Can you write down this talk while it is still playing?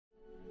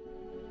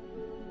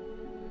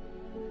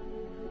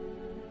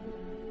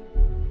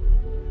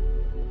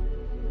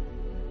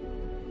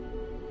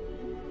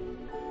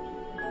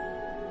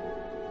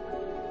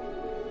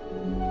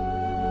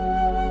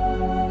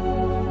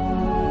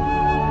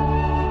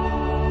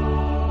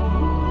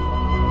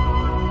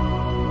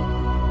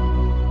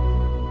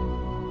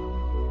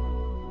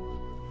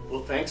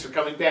Thanks for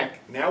coming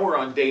back. Now we're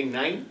on day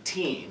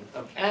 19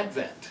 of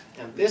Advent,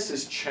 and this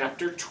is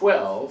chapter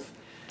 12,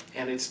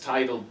 and it's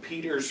titled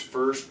Peter's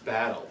First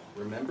Battle.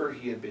 Remember,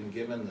 he had been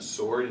given the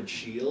sword and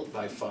shield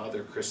by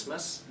Father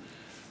Christmas,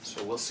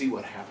 so we'll see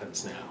what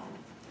happens now.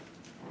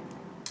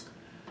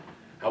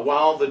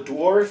 While the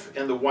dwarf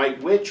and the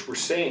white witch were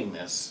saying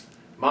this,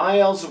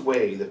 miles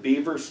away the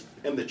beavers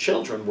and the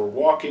children were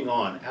walking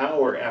on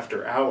hour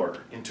after hour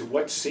into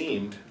what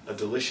seemed a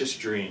delicious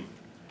dream.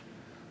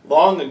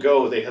 Long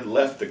ago they had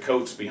left the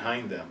coats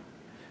behind them,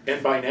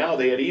 and by now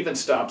they had even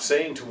stopped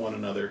saying to one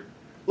another,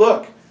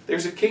 "Look,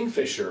 there's a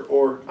kingfisher,"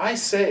 or "I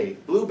say,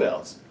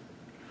 bluebells,"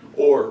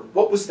 or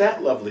 "What was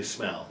that lovely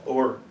smell?"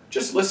 or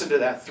 "Just listen to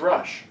that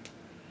thrush."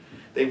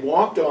 They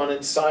walked on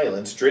in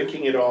silence,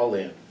 drinking it all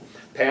in,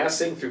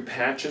 passing through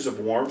patches of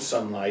warm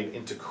sunlight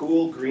into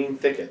cool green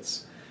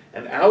thickets,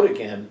 and out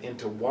again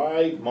into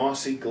wide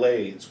mossy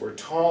glades where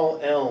tall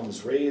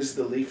elms raised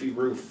the leafy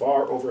roof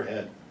far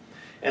overhead,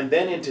 and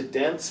then into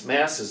dense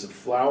masses of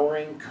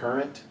flowering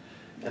currant,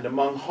 and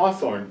among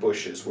hawthorn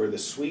bushes where the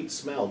sweet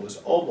smell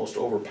was almost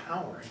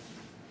overpowering.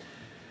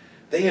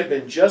 They had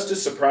been just as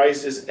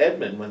surprised as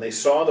Edmund when they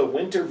saw the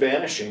winter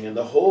vanishing and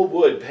the whole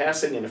wood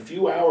passing in a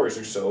few hours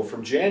or so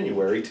from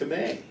January to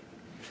May.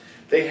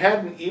 They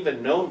hadn't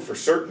even known for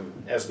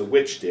certain, as the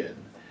witch did,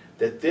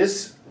 that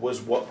this was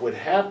what would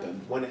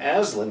happen when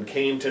Aslan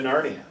came to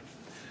Narnia.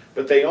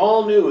 But they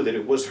all knew that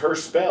it was her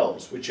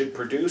spells which had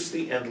produced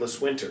the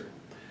endless winter,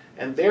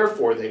 and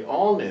therefore they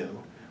all knew,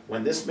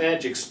 when this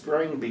magic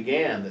spring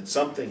began, that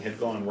something had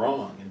gone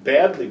wrong, and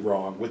badly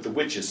wrong, with the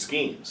witch's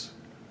schemes.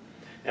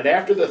 And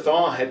after the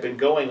thaw had been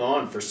going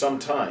on for some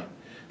time,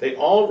 they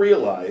all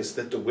realized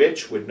that the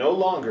witch would no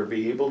longer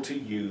be able to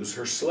use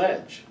her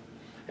sledge.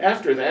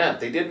 After that,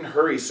 they didn't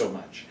hurry so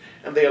much,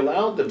 and they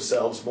allowed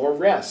themselves more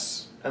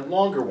rests, and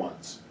longer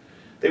ones.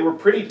 They were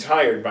pretty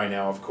tired by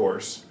now, of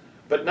course,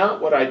 but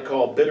not what I'd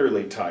call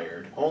bitterly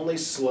tired, only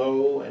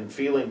slow and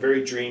feeling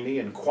very dreamy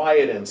and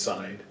quiet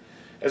inside,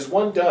 as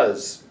one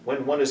does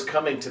when one is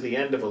coming to the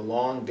end of a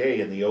long day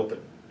in the open.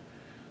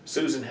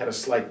 Susan had a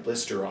slight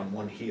blister on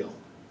one heel.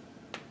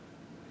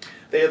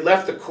 They had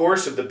left the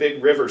course of the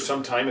big river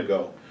some time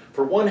ago,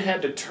 for one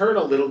had to turn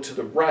a little to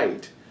the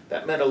right,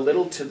 that meant a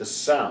little to the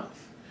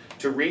south,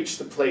 to reach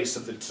the place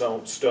of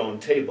the stone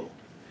table.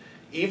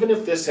 Even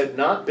if this had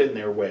not been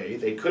their way,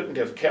 they couldn't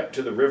have kept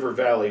to the river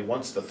valley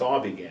once the thaw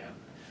began.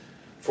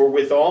 For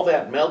with all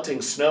that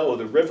melting snow,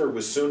 the river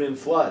was soon in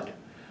flood,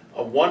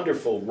 a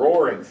wonderful,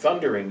 roaring,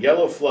 thundering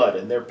yellow flood,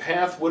 and their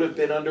path would have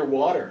been under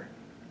water.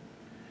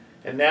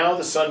 And now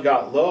the sun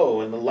got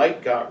low, and the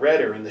light got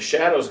redder, and the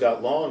shadows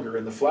got longer,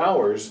 and the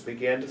flowers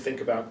began to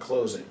think about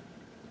closing.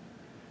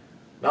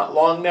 "Not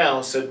long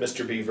now," said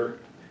Mr. Beaver,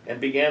 and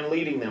began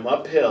leading them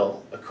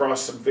uphill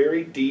across some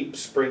very deep,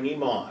 springy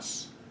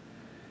moss.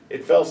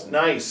 It felt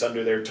nice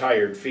under their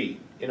tired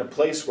feet, in a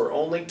place where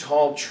only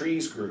tall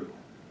trees grew,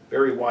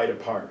 very wide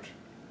apart.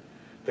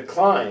 The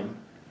climb,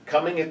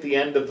 coming at the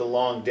end of the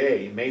long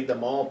day, made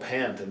them all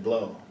pant and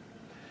blow.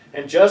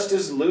 And just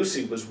as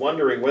Lucy was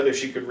wondering whether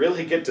she could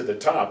really get to the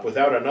top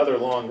without another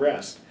long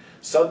rest,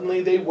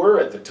 suddenly they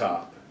were at the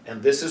top,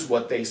 and this is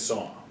what they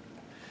saw.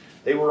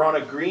 They were on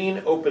a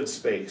green open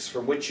space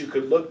from which you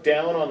could look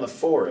down on the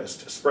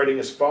forest, spreading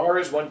as far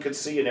as one could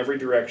see in every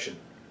direction,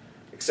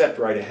 except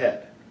right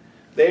ahead.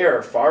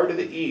 There, far to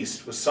the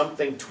east, was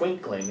something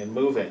twinkling and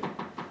moving.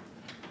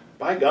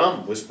 "By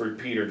gum," whispered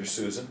Peter to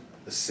Susan,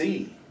 "the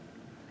sea."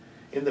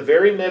 In the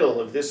very middle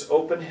of this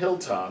open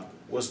hilltop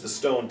was the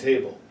stone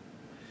table.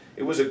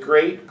 It was a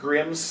great,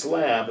 grim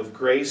slab of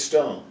gray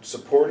stone,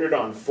 supported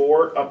on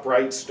 4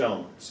 upright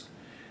stones.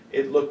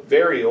 It looked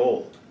very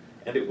old,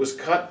 and it was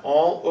cut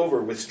all over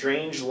with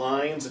strange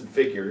lines and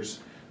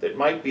figures that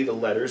might be the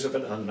letters of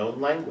an unknown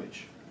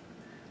language.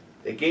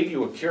 They gave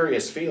you a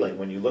curious feeling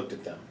when you looked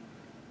at them.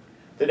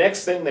 The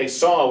next thing they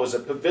saw was a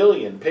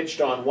pavilion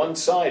pitched on one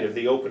side of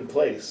the open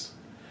place.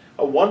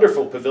 A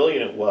wonderful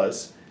pavilion it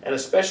was, and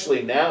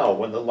especially now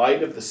when the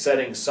light of the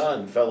setting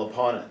sun fell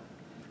upon it,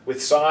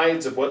 with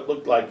sides of what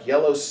looked like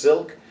yellow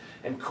silk,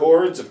 and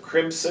cords of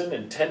crimson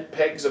and tent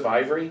pegs of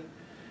ivory,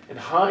 and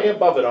high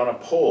above it on a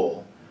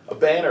pole, a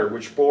banner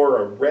which bore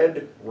a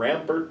red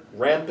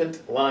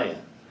rampant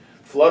lion,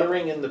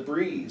 fluttering in the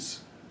breeze,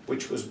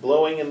 which was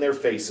blowing in their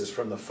faces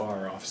from the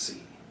far-off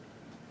sea.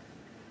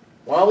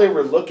 While they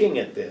were looking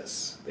at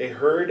this, they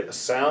heard a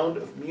sound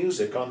of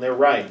music on their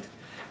right,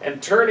 and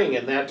turning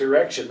in that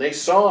direction, they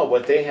saw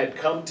what they had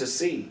come to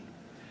see.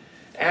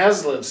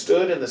 Aslan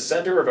stood in the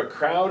center of a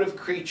crowd of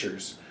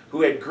creatures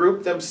who had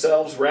grouped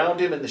themselves round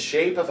him in the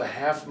shape of a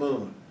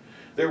half-moon.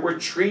 There were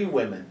tree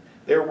women,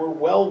 there were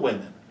well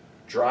women,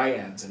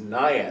 dryads and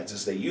naiads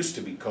as they used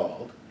to be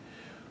called,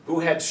 who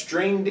had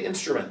stringed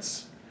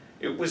instruments.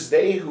 It was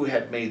they who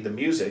had made the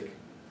music.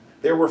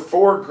 There were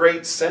 4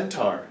 great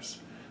centaurs.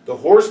 The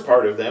horse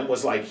part of them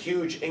was like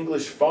huge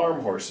English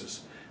farm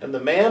horses, and the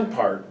man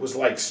part was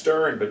like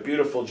stern but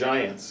beautiful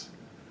giants.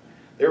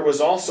 There was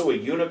also a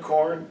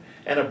unicorn,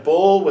 and a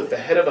bull with the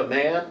head of a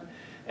man,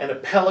 and a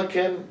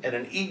pelican, and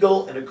an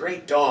eagle, and a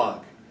great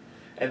dog.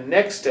 and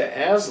next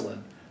to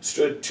Aslan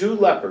stood 2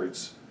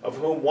 leopards, of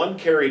whom one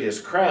carried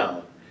his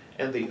crown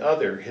and the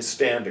other his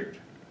standard.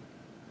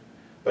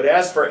 But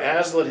as for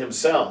Aslan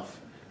himself,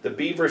 the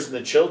beavers and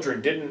the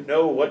children didn't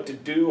know what to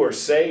do or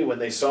say when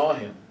they saw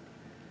him.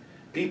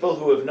 People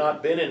who have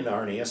not been in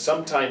Narnia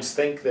sometimes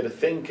think that a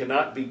thing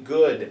cannot be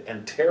good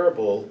and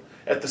terrible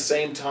at the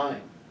same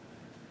time.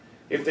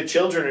 If the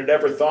children had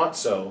ever thought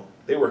so,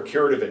 they were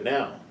cured of it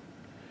now.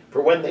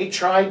 For when they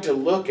tried to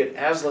look at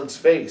Aslan's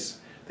face,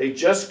 they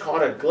just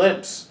caught a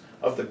glimpse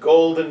of the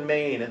golden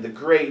mane and the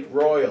great,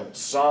 royal,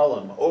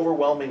 solemn,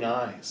 overwhelming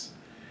eyes.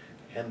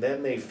 And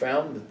then they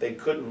found that they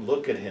couldn't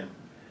look at him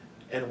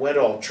and went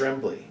all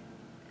trembly.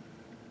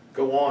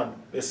 "Go on,"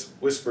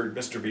 whispered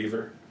Mr.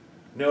 Beaver.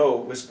 "No,"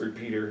 whispered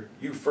Peter,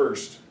 "you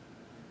first."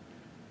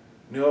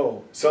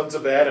 "No, sons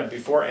of Adam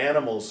before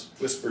animals,"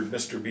 whispered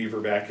Mr. Beaver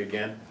back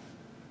again.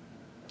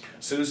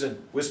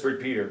 "Susan,"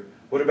 whispered Peter,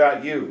 "what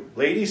about you?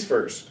 Ladies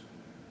first."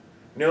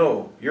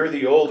 "No, you're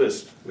the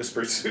oldest,"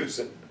 whispered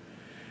Susan.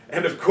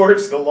 And of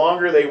course, the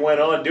longer they went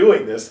on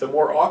doing this, the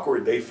more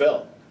awkward they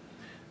felt.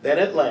 Then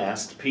at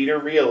last, Peter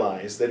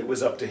realized that it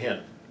was up to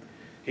him.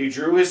 He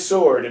drew his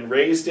sword and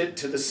raised it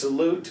to the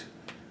salute,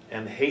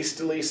 and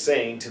hastily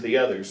saying to the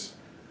others,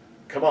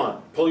 "Come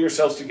on, pull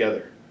yourselves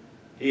together,"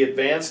 he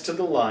advanced to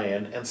the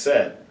lion and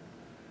said,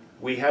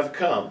 "We have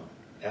come,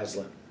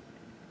 Aslan."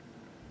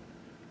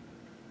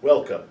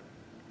 "Welcome,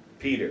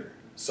 Peter,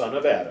 son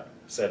of Adam,"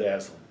 said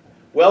Aslan.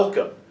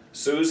 "Welcome,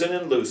 Susan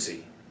and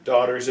Lucy,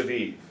 daughters of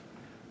Eve.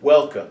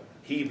 Welcome,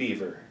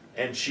 he-beaver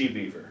and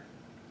she-beaver."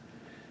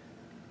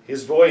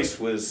 His voice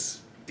was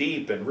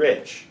deep and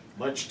rich,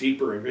 much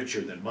deeper and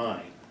richer than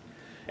mine,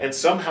 and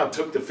somehow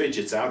took the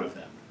fidgets out of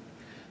them.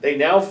 They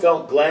now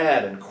felt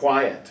glad and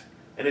quiet,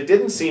 and it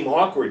didn't seem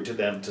awkward to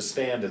them to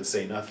stand and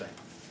say nothing.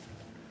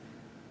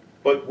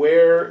 "But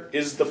where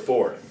is the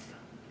 4th?"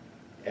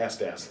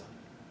 asked Aslan.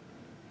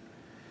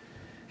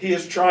 "He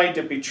has tried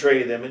to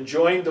betray them and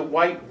joined the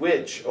White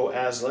Witch, O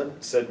Aslan,"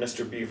 said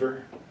Mr.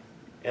 Beaver.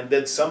 And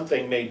then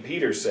something made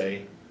Peter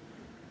say,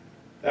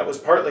 "That was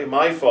partly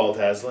my fault,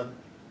 Aslan.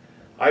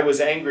 I was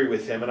angry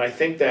with him, and I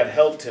think that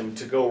helped him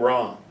to go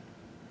wrong."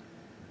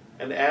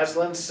 And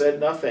Aslan said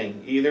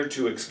nothing, either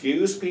to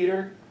excuse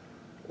Peter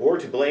or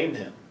to blame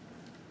him,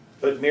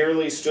 but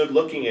merely stood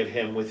looking at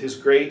him with his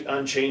great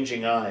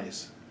unchanging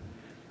eyes.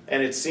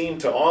 And it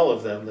seemed to all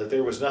of them that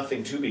there was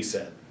nothing to be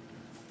said.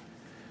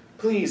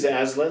 "Please,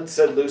 Aslan,"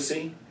 said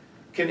Lucy,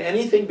 "can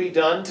anything be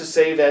done to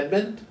save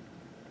Edmund?"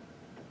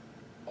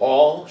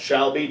 "All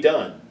shall be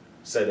done,"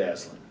 said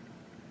Aslan,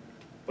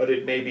 "but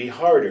it may be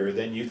harder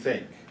than you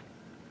think."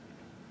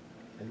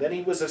 And then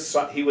he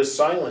was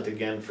silent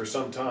again for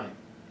some time.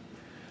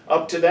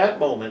 Up to that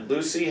moment,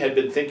 Lucy had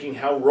been thinking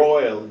how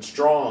royal and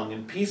strong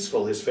and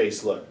peaceful his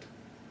face looked.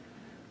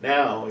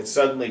 Now it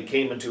suddenly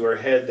came into her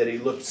head that he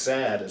looked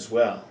sad as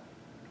well.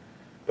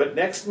 But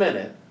next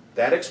minute,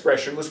 that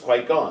expression was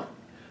quite gone.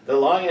 The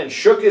lion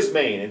shook his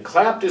mane and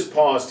clapped his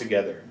paws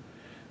together.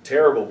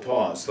 Terrible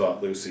paws,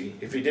 thought Lucy,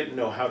 if he didn't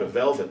know how to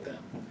velvet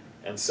them,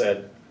 and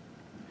said,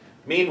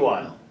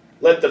 "Meanwhile,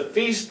 let the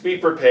feast be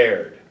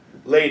prepared.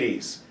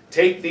 Ladies,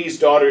 take these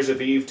daughters of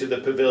Eve to the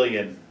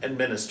pavilion and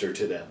minister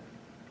to them."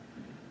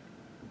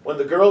 When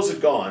the girls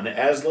had gone,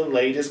 Aslan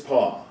laid his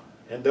paw,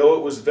 and though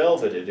it was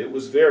velveted, it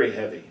was very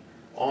heavy,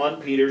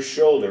 on Peter's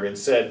shoulder and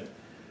said,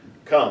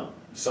 "Come,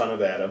 son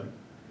of Adam,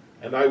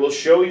 and I will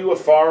show you a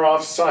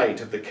far-off sight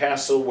of the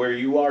castle where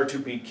you are to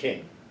be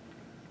king."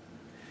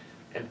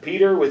 And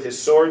Peter, with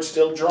his sword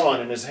still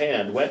drawn in his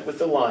hand, went with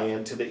the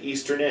lion to the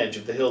eastern edge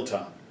of the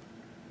hilltop.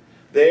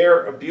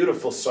 There a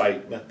beautiful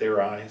sight met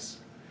their eyes.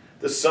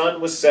 The sun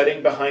was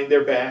setting behind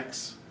their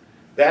backs.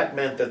 That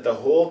meant that the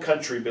whole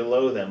country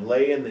below them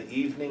lay in the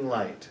evening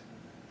light.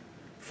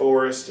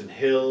 Forest and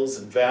hills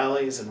and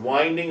valleys, and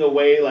winding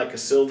away like a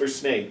silver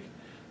snake,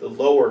 the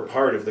lower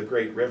part of the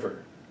great river.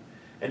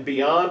 And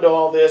beyond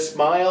all this,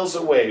 miles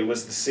away,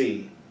 was the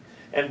sea.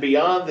 And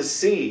beyond the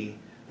sea,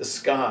 the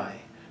sky,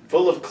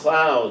 full of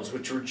clouds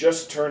which were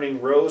just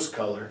turning rose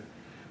color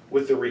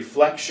with the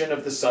reflection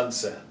of the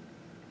sunset.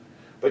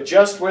 But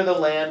just where the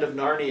land of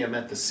Narnia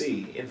met the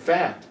sea, in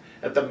fact,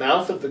 at the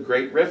mouth of the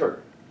great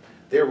river,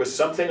 there was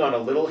something on a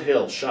little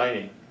hill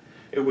shining.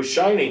 It was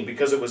shining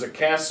because it was a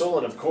castle,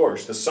 and of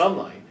course the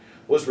sunlight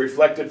was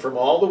reflected from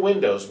all the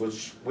windows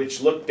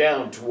which looked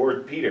down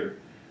toward Peter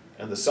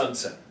and the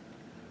sunset.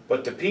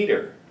 But to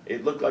Peter,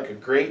 it looked like a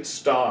great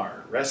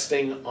star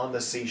resting on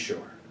the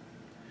seashore.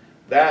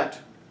 "That,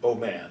 O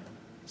man,"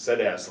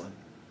 said Aslan,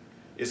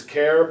 "is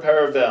Cair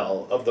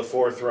Paravel of the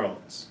 4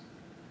 thrones,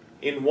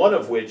 in one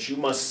of which you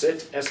must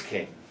sit as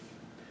king.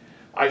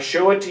 I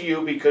show it to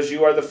you because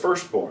you are the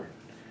firstborn,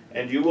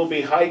 and you will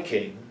be high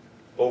king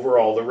over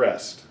all the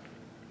rest."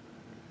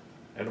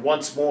 And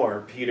once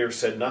more Peter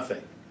said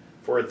nothing,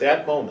 for at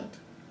that moment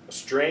a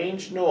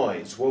strange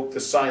noise woke the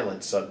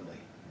silence suddenly.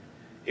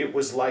 It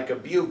was like a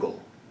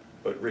bugle,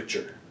 but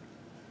richer.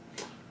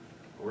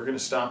 We're going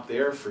to stop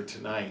there for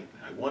tonight.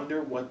 I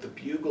wonder what the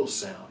bugle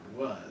sound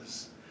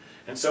was.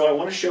 And so I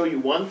want to show you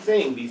one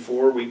thing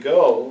before we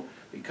go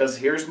because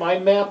here's my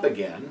map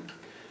again.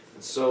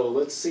 So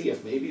let's see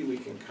if maybe we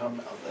can come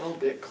a little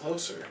bit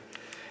closer.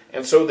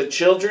 And so the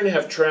children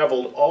have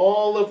traveled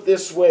all of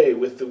this way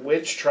with the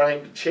witch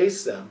trying to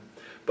chase them.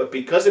 But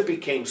because it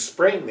became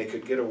spring, they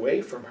could get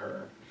away from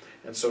her.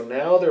 And so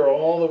now they're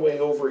all the way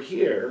over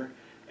here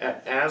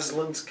at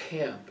Aslan's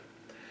camp.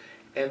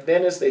 And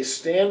then as they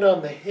stand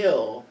on the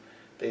hill,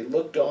 they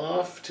looked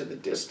off to the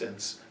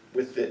distance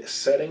with the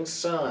setting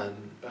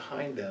sun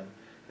behind them.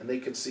 And they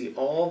could see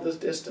all the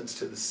distance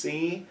to the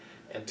sea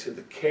and to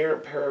the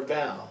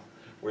Paraval,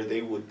 where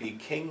they would be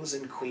kings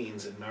and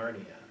queens in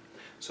Narnia.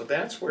 So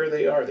that's where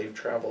they are. They've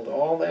traveled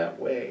all that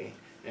way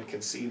and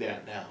can see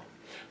that now.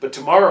 But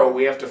tomorrow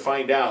we have to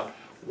find out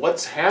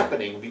what's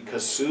happening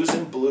because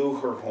Susan blew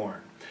her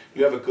horn.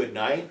 You have a good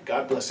night.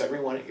 God bless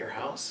everyone at your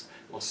house.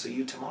 We'll see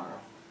you tomorrow.